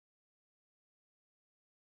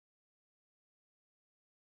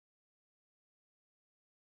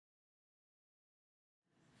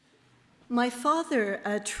My father,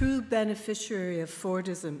 a true beneficiary of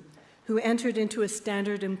Fordism, who entered into a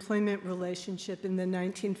standard employment relationship in the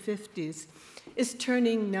 1950s, is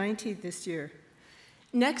turning 90 this year.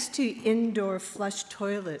 Next to indoor flush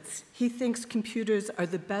toilets, he thinks computers are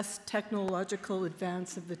the best technological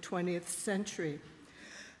advance of the 20th century.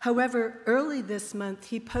 However, early this month,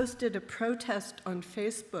 he posted a protest on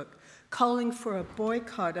Facebook calling for a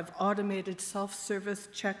boycott of automated self-service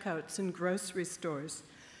checkouts in grocery stores.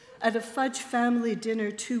 At a Fudge family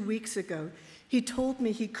dinner 2 weeks ago, he told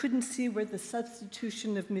me he couldn't see where the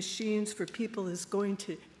substitution of machines for people is going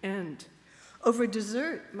to end. Over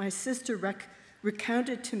dessert, my sister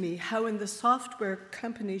recounted to me how in the software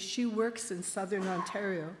company she works in Southern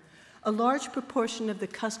Ontario, a large proportion of the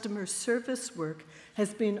customer service work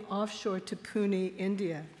has been offshore to Pune,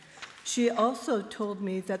 India. She also told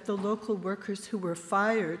me that the local workers who were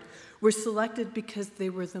fired were selected because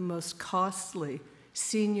they were the most costly,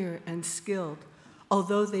 senior, and skilled,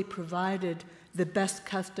 although they provided the best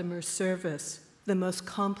customer service, the most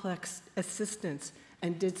complex assistance,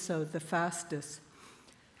 and did so the fastest.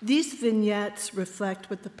 These vignettes reflect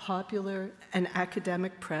what the popular and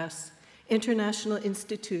academic press, international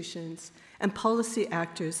institutions, and policy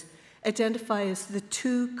actors identify as the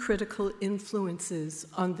two critical influences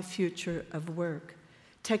on the future of work: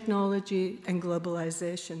 technology and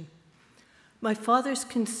globalization. My father's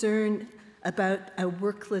concern about a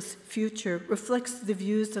workless future reflects the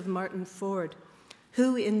views of Martin Ford,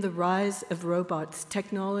 who, in The Rise of Robots,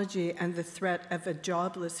 Technology and the Threat of a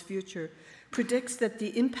Jobless Future, predicts that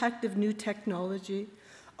the impact of new technology,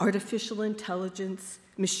 artificial intelligence,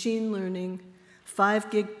 machine learning,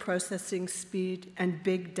 5-gig processing speed, and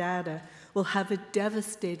big data will have a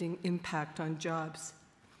devastating impact on jobs.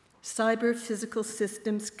 Cyber-physical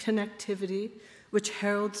systems connectivity, which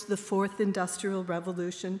heralds the fourth industrial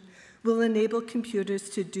revolution, will enable computers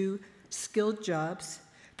to do skilled jobs,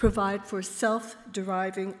 provide for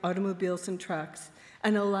self-driving automobiles and trucks,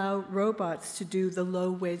 and allow robots to do the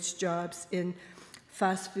low-wage jobs in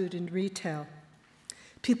fast food and retail.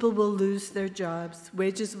 People will lose their jobs,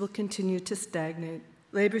 wages will continue to stagnate,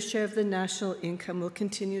 labor share of the national income will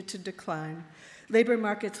continue to decline, labor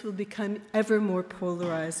markets will become ever more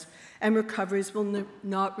polarized, and recoveries will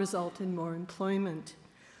not result in more employment.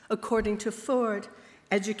 According to Ford,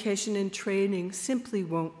 education and training simply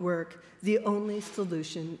won't work. The only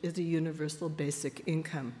solution is a universal basic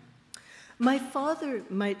income. My father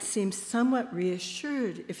might seem somewhat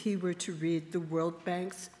reassured if he were to read the World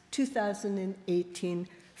Bank's 2018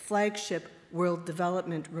 flagship World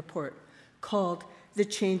Development Report called The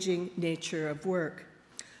Changing Nature of Work.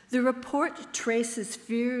 The report traces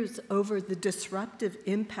fears over the disruptive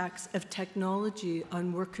impacts of technology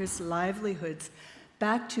on workers' livelihoods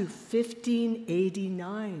back to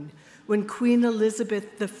 1589, when Queen Elizabeth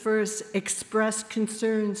I expressed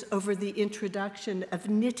concerns over the introduction of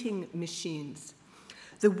knitting machines.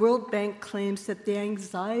 The World Bank claims that the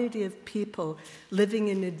anxiety of people living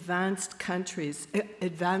in advanced countries,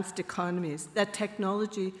 advanced economies, that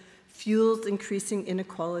technology fuels increasing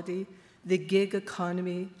inequality, the gig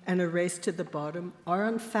economy, and a race to the bottom are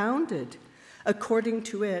unfounded. According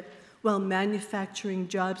to it, while manufacturing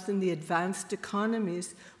jobs in the advanced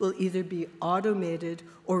economies will either be automated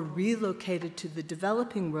or relocated to the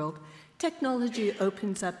developing world, technology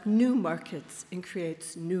opens up new markets and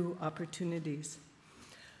creates new opportunities.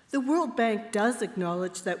 The World Bank does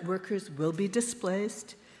acknowledge that workers will be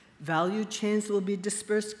displaced, value chains will be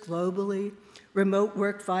dispersed globally, remote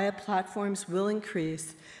work via platforms will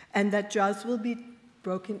increase, and that jobs will be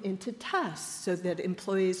broken into tasks so that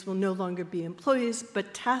employees will no longer be employees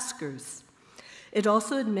but taskers. It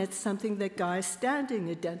also admits something that Guy Standing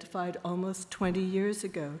identified almost 20 years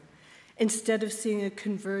ago. Instead of seeing a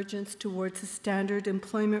convergence towards a standard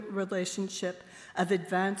employment relationship of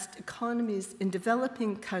advanced economies in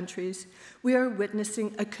developing countries, we are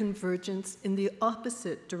witnessing a convergence in the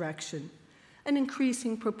opposite direction, an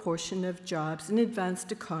increasing proportion of jobs in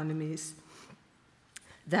advanced economies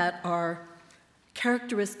that are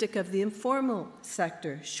characteristic of the informal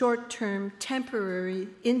sector, short-term, temporary,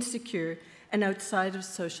 insecure, and outside of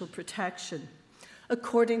social protection.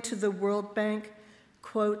 According to the World Bank,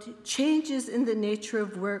 quote, changes in the nature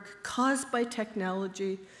of work caused by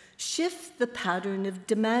technology shift the pattern of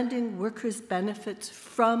demanding workers' benefits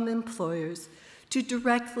from employers to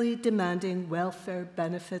directly demanding welfare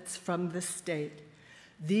benefits from the state.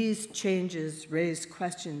 These changes raise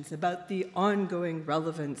questions about the ongoing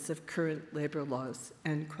relevance of current labor laws,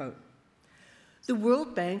 end quote. The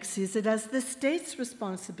World Bank sees it as the state's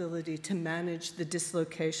responsibility to manage the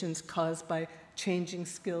dislocations caused by changing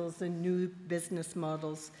skills and new business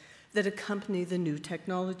models that accompany the new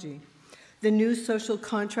technology. The new social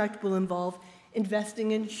contract will involve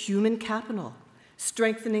investing in human capital,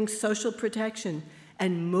 strengthening social protection,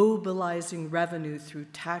 and mobilizing revenue through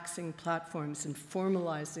taxing platforms and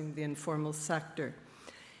formalizing the informal sector.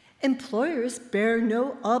 Employers bear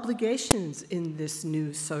no obligations in this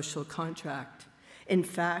new social contract. In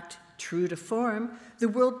fact, true to form, the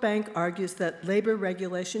World Bank argues that labor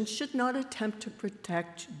regulation should not attempt to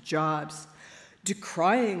protect jobs.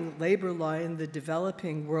 Decrying labor law in the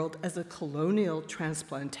developing world as a colonial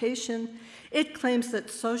transplantation, it claims that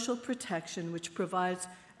social protection, which provides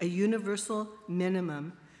a universal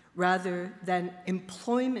minimum rather than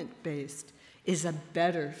employment-based, is a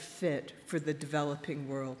better fit for the developing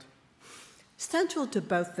world. Central to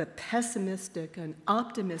both the pessimistic and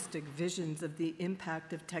optimistic visions of the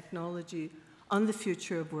impact of technology on the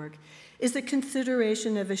future of work is a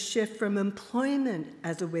consideration of a shift from employment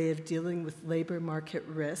as a way of dealing with labor market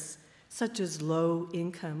risks, such as low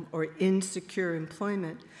income or insecure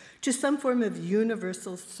employment, to some form of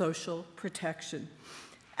universal social protection.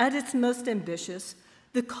 At its most ambitious,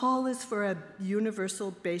 the call is for a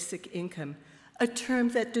universal basic income, a term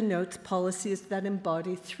that denotes policies that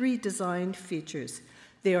embody three design features.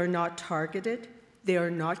 They are not targeted, they are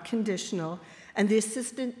not conditional, and the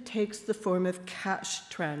assistance takes the form of cash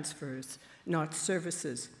transfers, not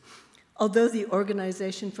services. Although the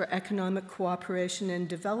Organization for Economic Cooperation and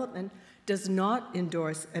Development does not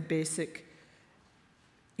endorse a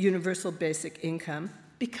universal basic income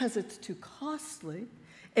because it's too costly,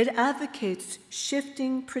 it advocates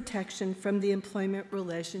shifting protection from the employment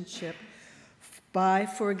relationship by,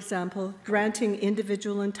 for example, granting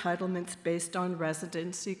individual entitlements based on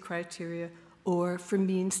residency criteria or for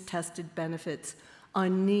means-tested benefits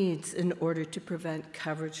on needs in order to prevent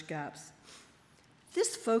coverage gaps.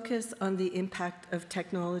 This focus on the impact of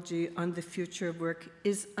technology on the future of work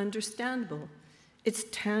is understandable. It's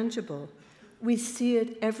tangible. We see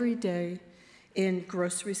it every day in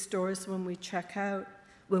grocery stores when we check out,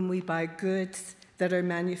 when we buy goods that are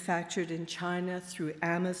manufactured in China through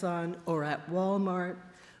Amazon or at Walmart,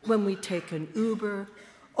 when we take an Uber,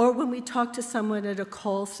 or when we talk to someone at a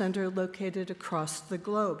call center located across the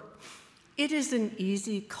globe. It is an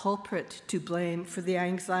easy culprit to blame for the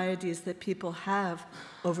anxieties that people have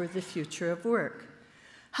over the future of work.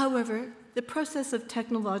 However, the process of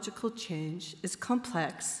technological change is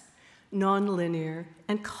complex, nonlinear,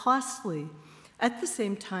 and costly. At the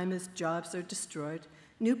same time as jobs are destroyed,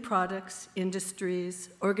 new products, industries,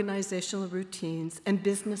 organizational routines, and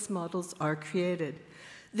business models are created.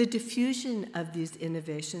 The diffusion of these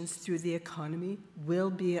innovations through the economy will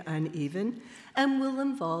be uneven and will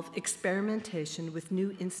involve experimentation with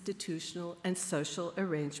new institutional and social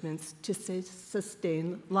arrangements to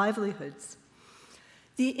sustain livelihoods.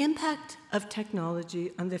 The impact of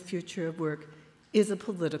technology on the future of work is a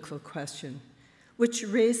political question, which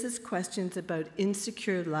raises questions about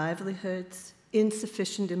insecure livelihoods,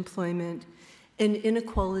 insufficient employment, and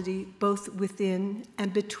inequality both within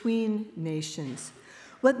and between nations.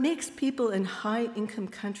 What makes people in high-income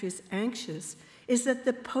countries anxious is that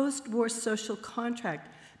the post-war social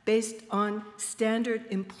contract based on standard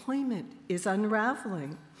employment is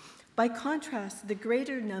unraveling. By contrast, the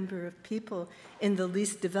greater number of people in the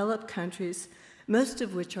least developed countries, most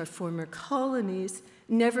of which are former colonies,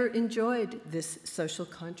 never enjoyed this social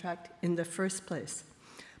contract in the first place.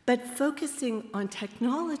 But focusing on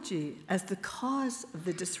technology as the cause of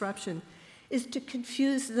the disruption is to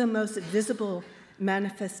confuse the most visible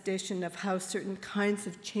manifestation of how certain kinds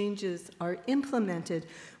of changes are implemented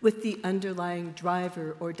with the underlying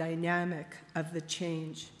driver or dynamic of the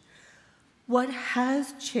change. What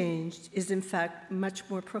has changed is, in fact, much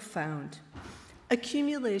more profound.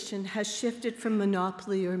 Accumulation has shifted from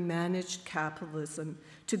monopoly or managed capitalism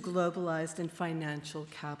to globalized and financial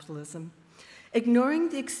capitalism. Ignoring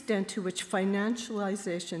the extent to which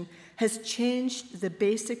financialization has changed the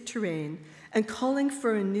basic terrain and calling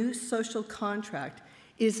for a new social contract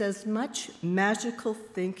is as much magical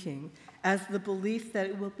thinking as the belief that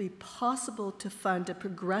it will be possible to fund a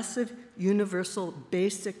progressive universal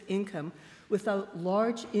basic income without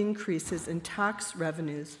large increases in tax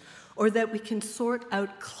revenues, or that we can sort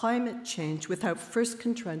out climate change without first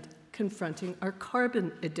confronting our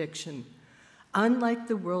carbon addiction. Unlike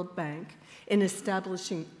the World Bank, in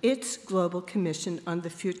establishing its Global Commission on the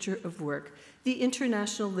Future of Work, the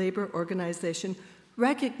International Labour Organization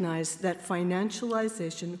recognized that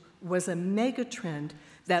financialization was a megatrend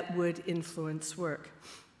that would influence work.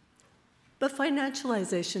 But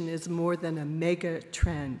financialization is more than a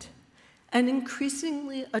megatrend. An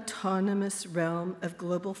increasingly autonomous realm of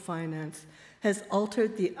global finance has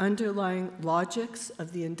altered the underlying logics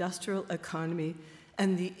of the industrial economy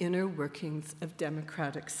and the inner workings of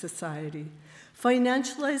democratic society.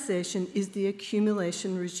 Financialization is the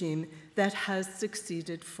accumulation regime that has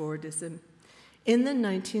succeeded Fordism. In the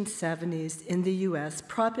 1970s in the US,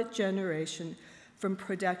 profit generation from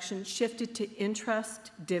production shifted to interest,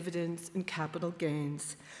 dividends, and capital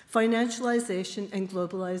gains. Financialization and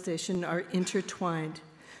globalization are intertwined.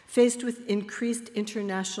 Faced with increased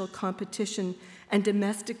international competition and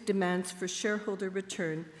domestic demands for shareholder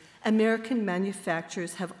return, American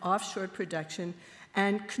manufacturers have offshored production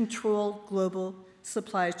and control global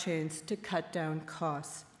supply chains to cut down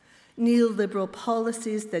costs. Neoliberal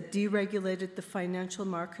policies that deregulated the financial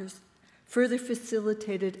markets further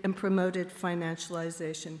facilitated and promoted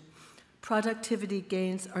financialization. Productivity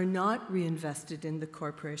gains are not reinvested in the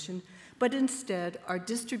corporation, but instead are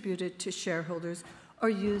distributed to shareholders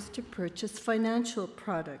or used to purchase financial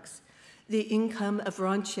products. The income of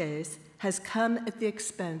rentiers has come at the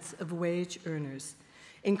expense of wage earners.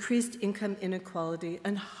 Increased income inequality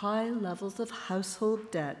and high levels of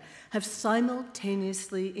household debt have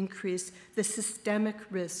simultaneously increased the systemic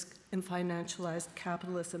risk in financialized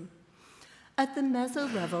capitalism. At the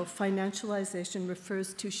meso level, financialization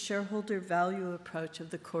refers to shareholder value approach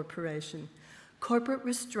of the corporation. Corporate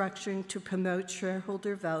restructuring to promote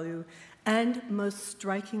shareholder value and, most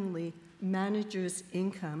strikingly, managers'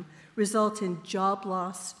 income result in job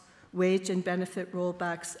loss, wage and benefit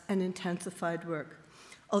rollbacks, and intensified work.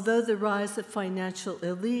 Although the rise of financial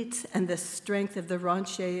elites and the strength of the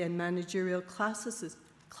rentier and managerial classes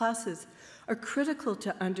are critical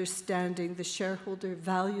to understanding the shareholder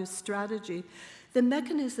value strategy, the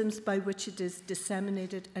mechanisms by which it is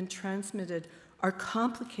disseminated and transmitted are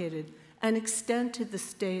complicated and extend to the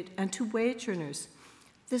state and to wage earners.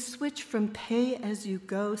 The switch from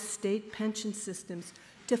pay-as-you-go state pension systems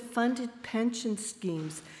to funded pension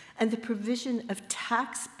schemes and the provision of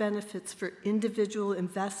tax benefits for individual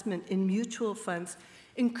investment in mutual funds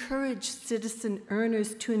encourage citizen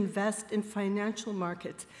earners to invest in financial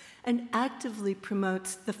markets and actively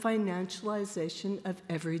promotes the financialization of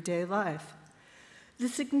everyday life. The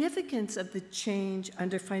significance of the change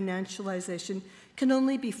under financialization can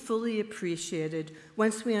only be fully appreciated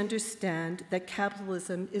once we understand that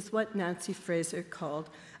capitalism is what Nancy Fraser called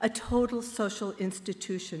a total social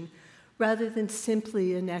institution rather than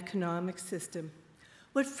simply an economic system.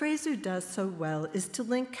 What Fraser does so well is to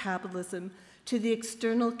link capitalism to the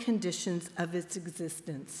external conditions of its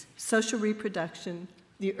existence: social reproduction,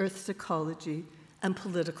 the Earth's ecology, and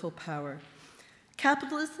political power.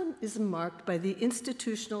 Capitalism is marked by the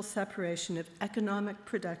institutional separation of economic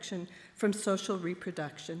production from social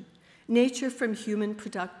reproduction, nature from human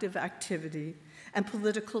productive activity, and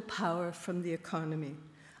political power from the economy.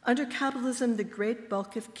 Under capitalism, the great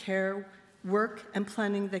bulk of care, work, and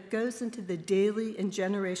planning that goes into the daily and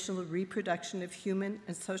generational reproduction of human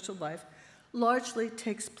and social life largely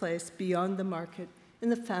takes place beyond the market in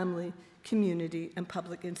the family, community, and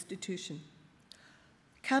public institution.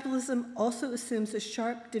 Capitalism also assumes a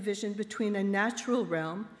sharp division between a natural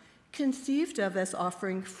realm, conceived of as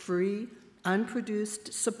offering free,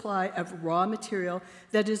 unproduced supply of raw material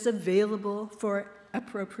that is available for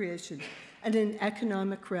appropriation, and an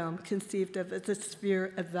economic realm conceived of as a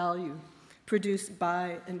sphere of value, produced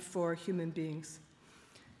by and for human beings.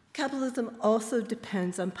 Capitalism also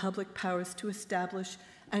depends on public powers to establish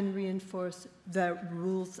and reinforce the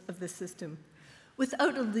rules of the system.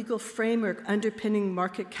 Without a legal framework underpinning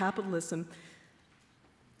market capitalism,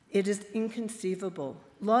 it is inconceivable.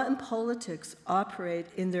 Law and politics operate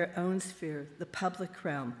in their own sphere, the public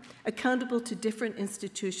realm, accountable to different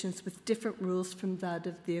institutions with different rules from that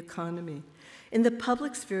of the economy. In the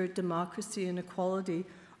public sphere, democracy and equality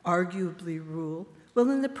arguably rule,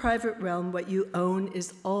 while in the private realm, what you own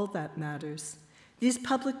is all that matters. These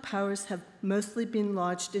public powers have mostly been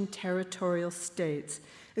lodged in territorial states,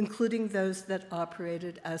 including those that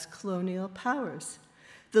operated as colonial powers.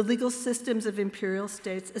 The legal systems of imperial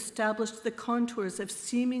states established the contours of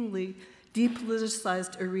seemingly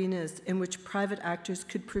depoliticized arenas in which private actors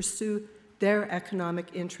could pursue their economic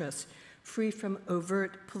interests, free from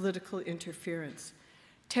overt political interference.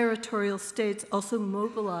 Territorial states also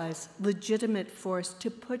mobilize legitimate force to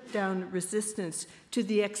put down resistance to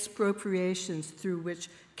the expropriations through which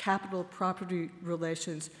capital property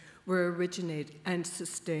relations were originated and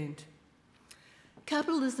sustained.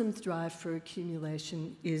 Capitalism's drive for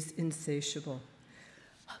accumulation is insatiable.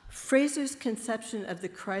 Fraser's conception of the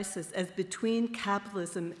crisis as between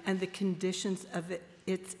capitalism and the conditions of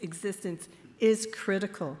its existence is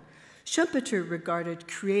critical. Schumpeter regarded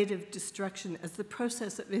creative destruction as the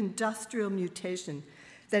process of industrial mutation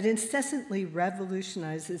that incessantly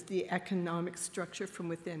revolutionizes the economic structure from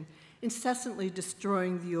within. incessantly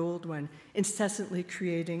destroying the old one, incessantly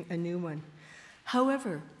creating a new one.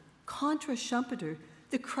 However, contra Schumpeter,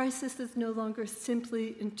 the crisis is no longer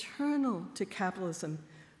simply internal to capitalism.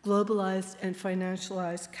 Globalized and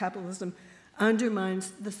financialized capitalism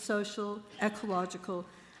undermines the social, ecological,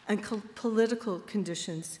 and political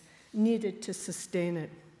conditions needed to sustain it.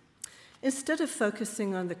 Instead of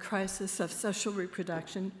focusing on the crisis of social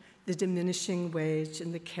reproduction, the diminishing wage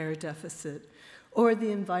and the care deficit, or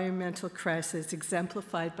the environmental crisis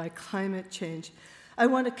exemplified by climate change, I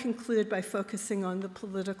want to conclude by focusing on the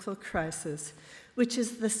political crisis, which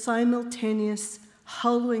is the simultaneous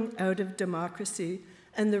hollowing out of democracy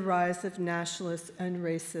and the rise of nationalist and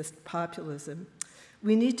racist populism.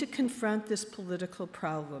 We need to confront this political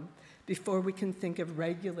problem before we can think of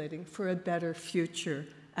regulating for a better future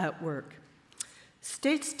at work.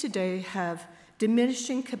 States today have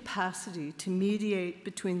diminishing capacity to mediate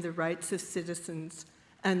between the rights of citizens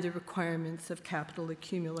and the requirements of capital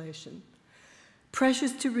accumulation.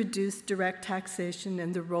 Pressures to reduce direct taxation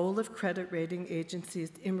and the role of credit rating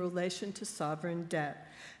agencies in relation to sovereign debt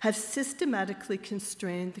have systematically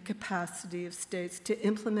constrained the capacity of states to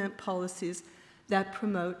implement policies that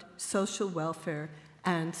promote social welfare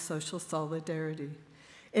and social solidarity.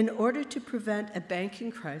 In order to prevent a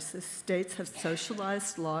banking crisis, states have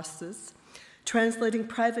socialized losses, translating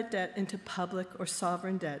private debt into public or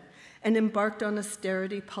sovereign debt, and embarked on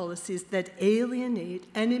austerity policies that alienate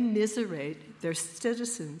and immiserate their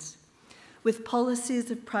citizens. With policies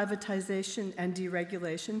of privatization and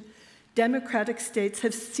deregulation, democratic states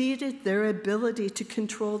have ceded their ability to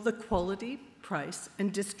control the quality, price,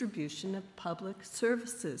 and distribution of public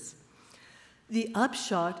services. The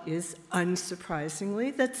upshot is,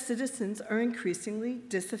 unsurprisingly, that citizens are increasingly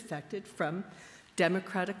disaffected from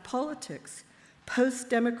democratic politics.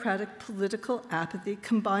 Post-democratic political apathy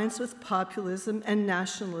combines with populism and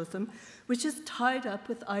nationalism, which is tied up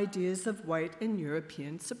with ideas of white and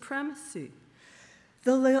European supremacy.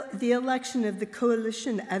 The election of the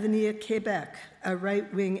Coalition Avenir Québec, a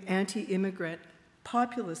right-wing anti-immigrant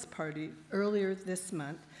populist party earlier this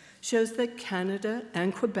month, shows that Canada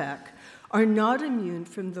and Quebec are not immune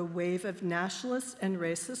from the wave of nationalist and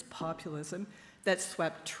racist populism that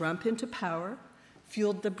swept Trump into power,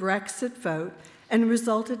 fueled the Brexit vote, and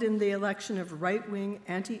resulted in the election of right-wing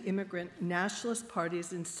anti-immigrant nationalist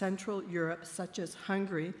parties in Central Europe, such as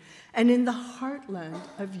Hungary, and in the heartland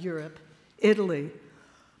of Europe, Italy.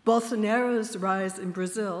 Bolsonaro's rise in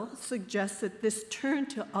Brazil suggests that this turn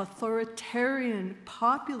to authoritarian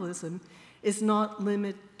populism is not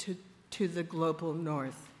limited to the global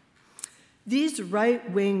north. These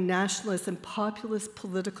right-wing nationalist and populist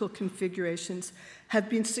political configurations have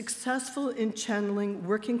been successful in channeling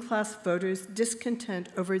working-class voters' discontent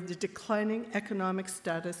over the declining economic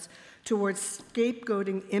status towards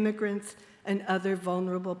scapegoating immigrants and other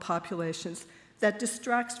vulnerable populations that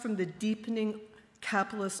distracts from the deepening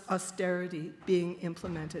capitalist austerity being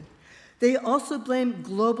implemented. They also blame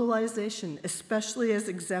globalization, especially as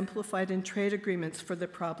exemplified in trade agreements, for the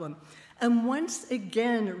problem, and once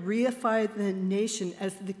again reify the nation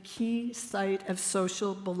as the key site of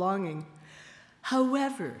social belonging.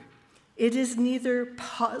 However, it is neither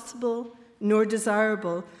possible nor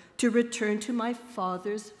desirable to return to my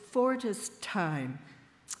father's Fordist time,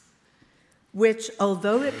 which,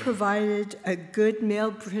 although it provided a good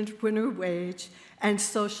male breadwinner wage and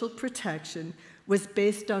social protection, was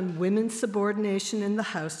based on women's subordination in the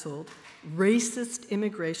household, racist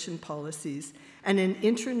immigration policies, and an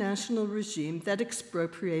international regime that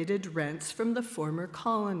expropriated rents from the former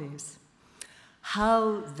colonies.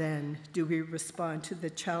 How, then, do we respond to the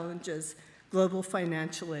challenges global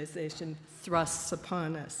financialization thrusts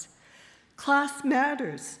upon us? Class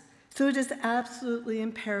matters, so it is absolutely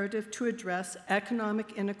imperative to address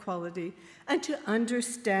economic inequality and to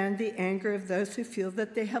understand the anger of those who feel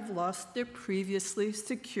that they have lost their previously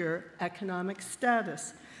secure economic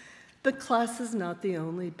status. But class is not the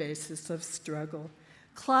only basis of struggle.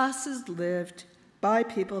 Class is lived by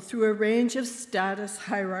people through a range of status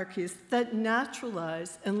hierarchies that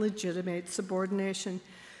naturalize and legitimate subordination.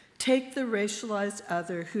 Take the racialized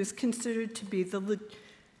other, who is considered to be the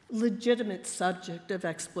legitimate subject of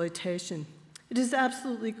exploitation. It is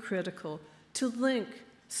absolutely critical to link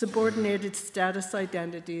subordinated status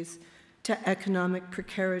identities to economic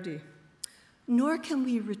precarity. Nor can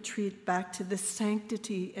we retreat back to the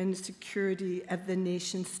sanctity and security of the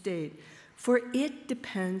nation state, for it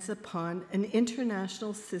depends upon an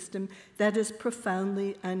international system that is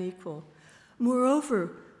profoundly unequal.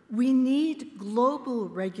 Moreover, we need global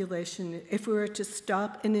regulation if we are to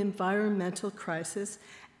stop an environmental crisis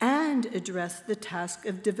and address the task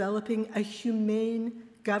of developing a humane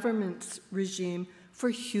government's regime for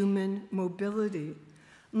human mobility.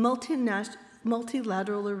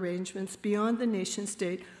 Multilateral arrangements beyond the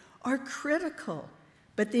nation-state are critical,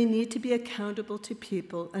 but they need to be accountable to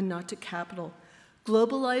people and not to capital.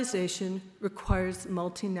 Globalization requires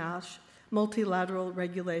multilateral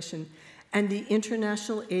regulation, and the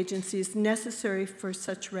international agencies necessary for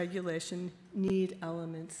such regulation need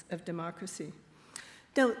elements of democracy.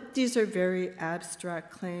 Now, these are very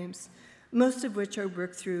abstract claims, most of which are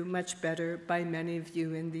worked through much better by many of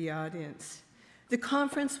you in the audience. The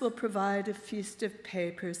conference will provide a feast of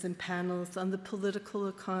papers and panels on the political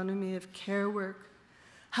economy of care work,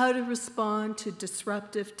 how to respond to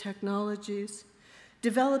disruptive technologies,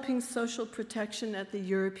 developing social protection at the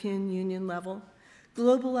European Union level,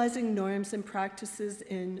 globalizing norms and practices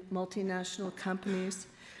in multinational companies,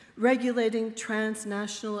 regulating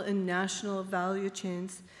transnational and national value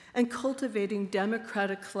chains, and cultivating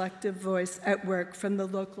democratic collective voice at work from the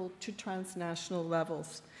local to transnational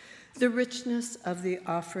levels. The richness of the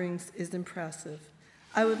offerings is impressive.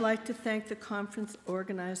 I would like to thank the conference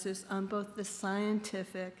organizers on both the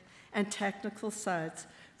scientific and technical sides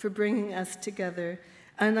for bringing us together,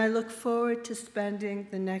 and I look forward to spending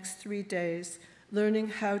the next 3 days learning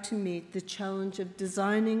how to meet the challenge of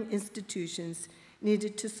designing institutions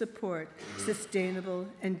needed to support sustainable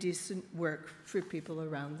and decent work for people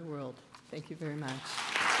around the world. Thank you very much.